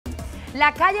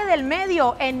La calle del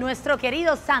Medio en nuestro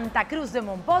querido Santa Cruz de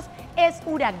Mompox es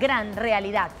una gran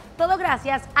realidad. Todo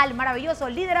gracias al maravilloso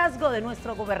liderazgo de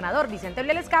nuestro gobernador Vicente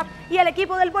Blelescap y al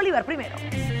equipo del Bolívar Primero.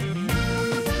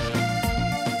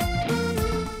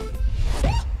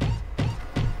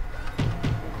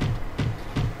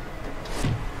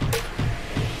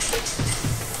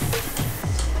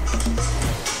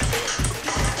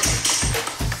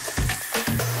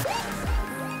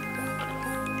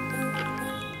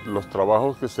 Los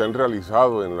trabajos que se han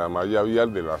realizado en la malla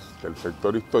vial del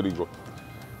sector histórico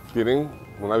tienen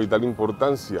una vital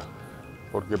importancia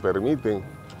porque permiten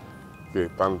que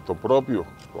tanto propios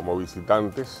como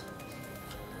visitantes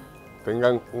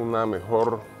tengan una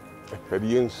mejor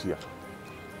experiencia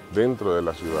dentro de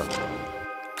la ciudad.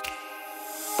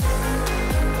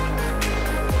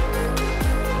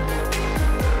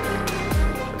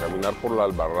 Caminar por la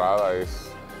Albarrada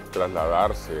es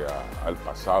trasladarse al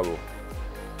pasado,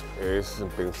 es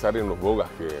pensar en los bogas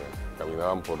que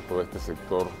caminaban por todo este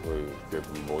sector, que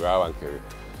bogaban, que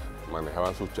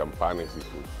manejaban sus champanes y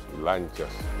sus lanchas.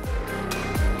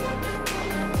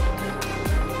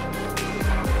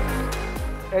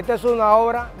 Esta es una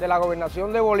obra de la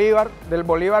gobernación de Bolívar, del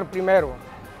Bolívar Primero,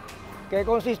 que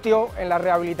consistió en la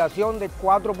rehabilitación de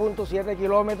 4.7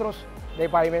 kilómetros de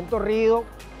pavimento rígido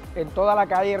en toda la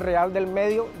calle Real del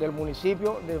Medio del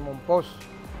municipio de Mompox.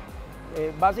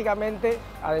 Básicamente,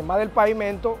 además del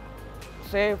pavimento,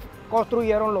 se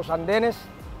construyeron los andenes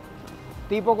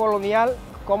tipo colonial,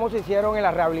 como se hicieron en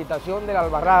la rehabilitación de la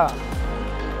Albarrada.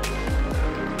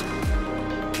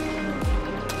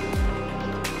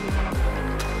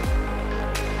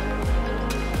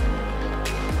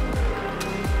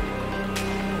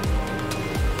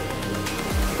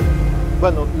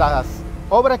 Bueno, las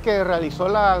obras que realizó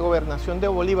la gobernación de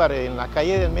Bolívar en la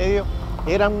calle del Medio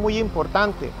eran muy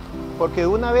importantes, porque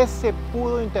una vez se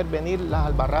pudo intervenir las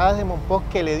albarradas de Mompox,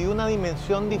 que le dio una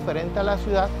dimensión diferente a la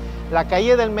ciudad. La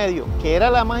calle del Medio, que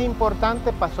era la más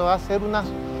importante, pasó a ser una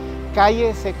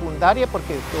calle secundaria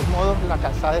porque de todos modos la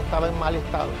calzada estaba en mal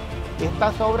estado.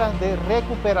 Estas obras de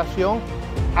recuperación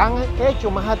han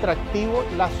hecho más atractivo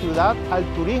la ciudad al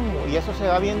turismo y eso se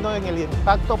va viendo en el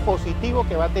impacto positivo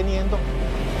que va teniendo.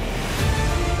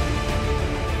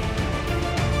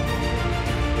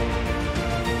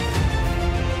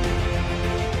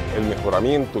 El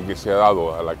mejoramiento que se ha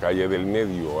dado a la calle del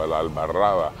Medio, a la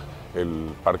Albarrada, el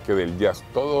Parque del Jazz,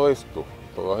 todo esto,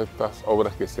 todas estas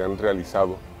obras que se han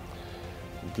realizado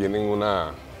tienen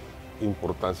una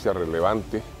importancia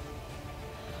relevante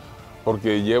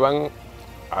porque llevan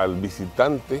al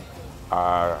visitante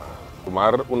a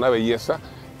tomar una belleza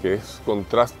que es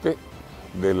contraste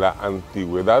de la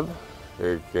antigüedad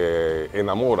que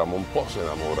enamora, Mompox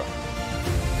enamora.